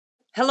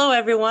Hello,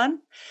 everyone.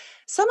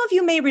 Some of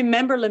you may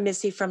remember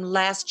LAMISI from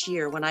last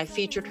year when I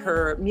featured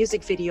her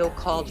music video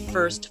called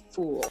First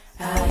Fool.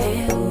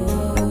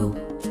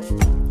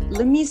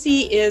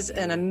 LAMISI is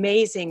an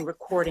amazing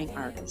recording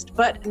artist,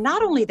 but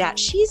not only that,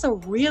 she's a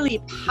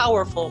really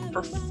powerful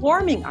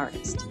performing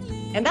artist,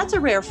 and that's a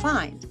rare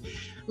find.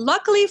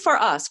 Luckily for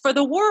us, for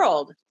the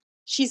world,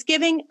 she's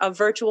giving a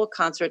virtual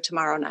concert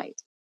tomorrow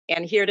night.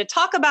 And here to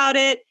talk about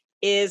it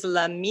is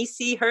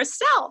LAMISI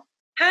herself.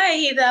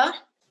 Hi, Ida.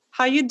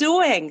 How you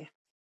doing?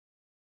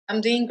 I'm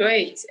doing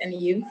great. And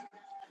you?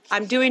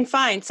 I'm doing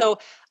fine. So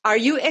are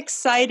you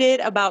excited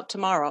about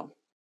tomorrow?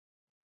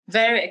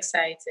 Very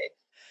excited.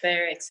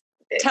 Very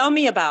excited. Tell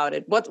me about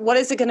it. What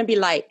is it going to be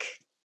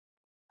like?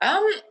 I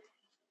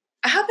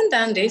haven't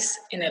done this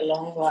in a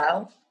long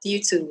while due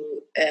to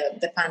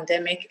the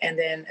pandemic. And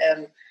then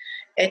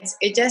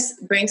it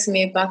just brings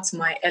me back to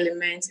my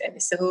element. And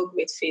it's a whole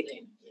great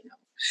feeling,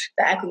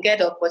 that I could get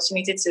the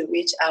opportunity to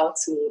reach out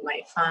to my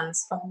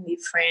fans, family,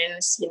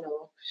 friends,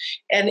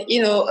 And,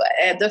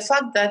 the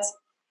fact that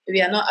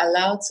we are not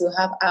allowed to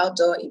have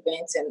outdoor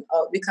events and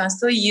we can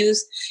still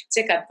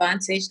take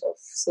advantage of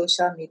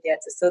social media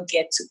to still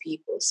get to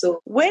people. So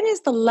when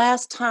is the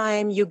last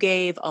time you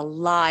gave a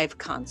live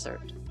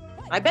concert?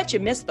 I bet you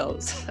missed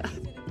those.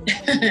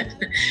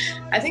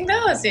 I think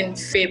that was in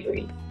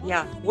February.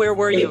 Yeah. Where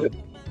were you?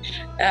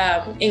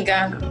 In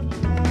Ghana.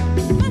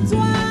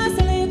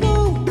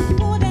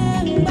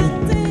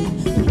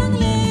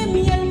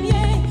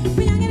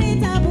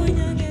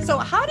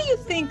 How do you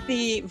think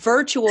the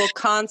virtual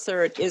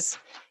concert is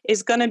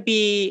going to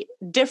be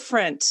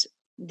different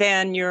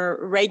than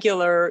your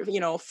regular,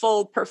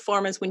 full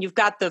performance when you've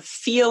got the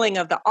feeling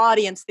of the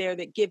audience there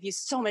that give you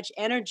so much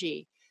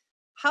energy?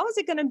 How is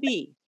it going to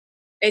be?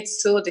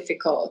 It's so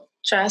difficult.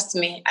 Trust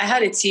me. I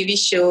had a TV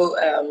show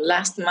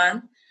last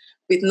month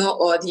with no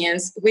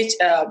audience, which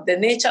the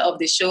nature of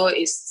the show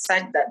is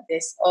such that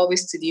there's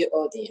always studio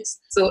audience.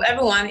 So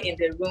everyone in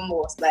the room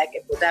was like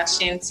a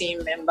production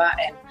team member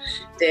and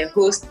the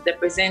host, the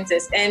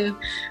presenters. And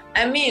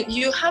I mean,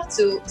 you have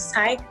to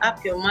psych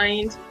up your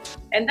mind.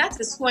 And that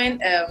is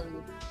when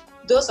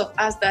those of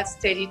us that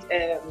studied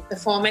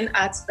performing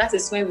arts, that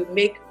is when we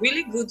make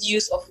really good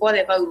use of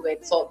whatever we were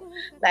taught.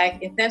 Like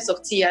in terms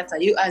of theater,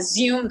 you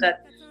assume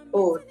that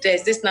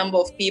there's this number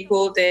of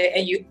people there,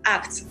 and you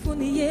act.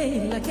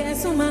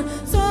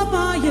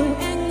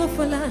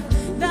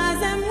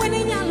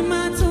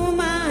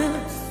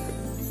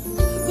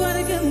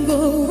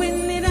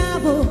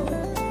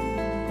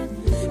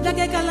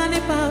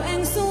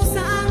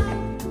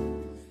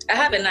 I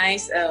have a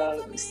nice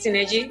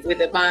synergy with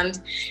the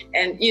band,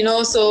 and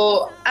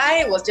so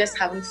I was just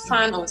having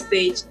fun on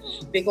stage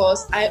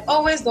because I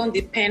always don't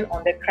depend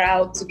on the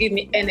crowd to give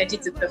me energy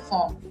to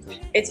perform.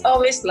 It's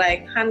always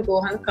like hand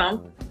go, hand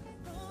come.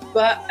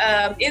 But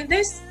in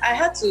this, I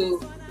had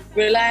to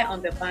rely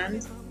on the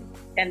band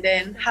and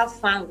then have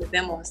fun with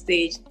them on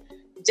stage.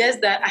 Just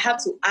that I have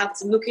to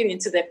act looking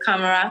into the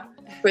camera,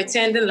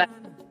 pretending like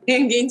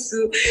singing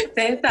to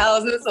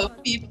 10,000s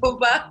of people,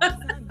 but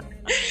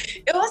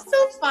it was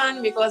still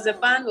fun because the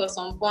band was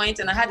on point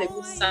and I had a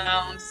good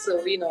sound. So,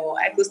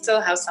 I could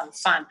still have some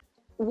fun.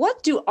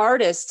 What do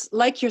artists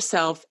like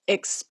yourself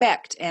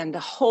expect and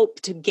hope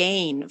to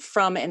gain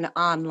from an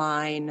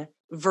online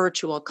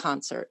virtual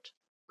concert?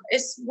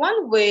 It's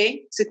one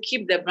way to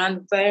keep the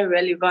brand very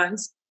relevant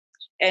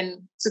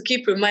and to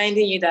keep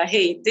reminding you that,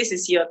 hey, this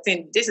is your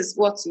thing. This is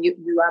what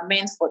you are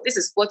meant for. This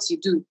is what you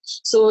do.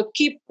 So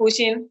keep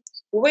pushing.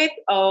 With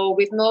or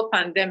with no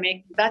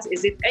pandemic, that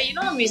is it.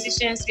 And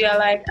musicians, we are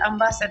like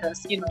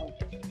ambassadors,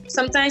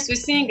 Sometimes we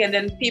sing and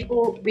then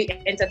we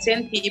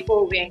entertain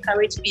people, we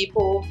encourage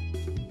people,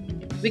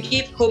 we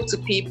give hope to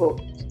people.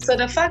 So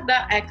the fact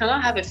that I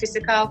cannot have a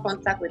physical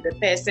contact with the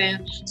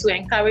person to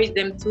encourage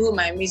them through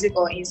my music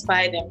or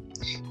inspire them,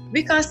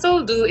 we can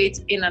still do it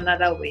in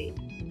another way.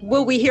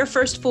 Will we hear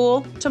First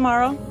Fool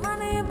tomorrow?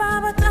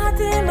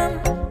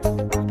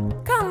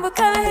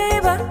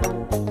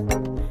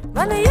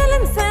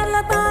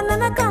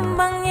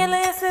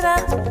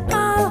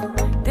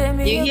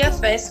 You hear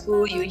First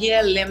Fool, you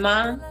hear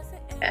Lema,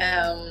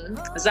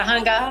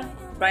 Zahanga,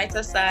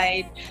 Brighter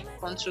Side,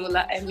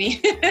 Controller. I mean,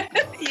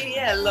 you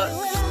hear a lot.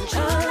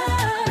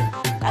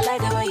 I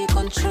like the way you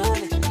control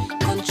it.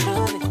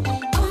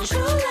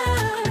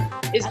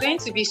 It's going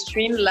to be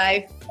streamed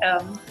live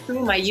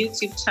through my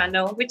YouTube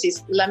channel, which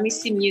is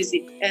LAMISI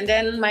Music, and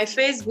then my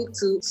Facebook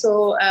too.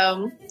 So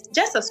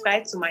just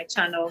subscribe to my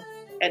channel,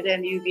 and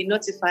then you'll be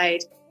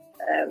notified,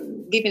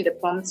 giving the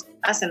prompts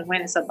as and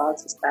when it's about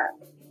to start.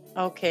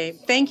 Okay.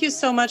 Thank you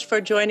so much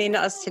for joining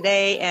us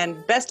today, and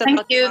best of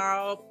luck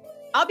tomorrow.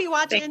 I'll be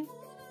watching.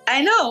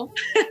 I know.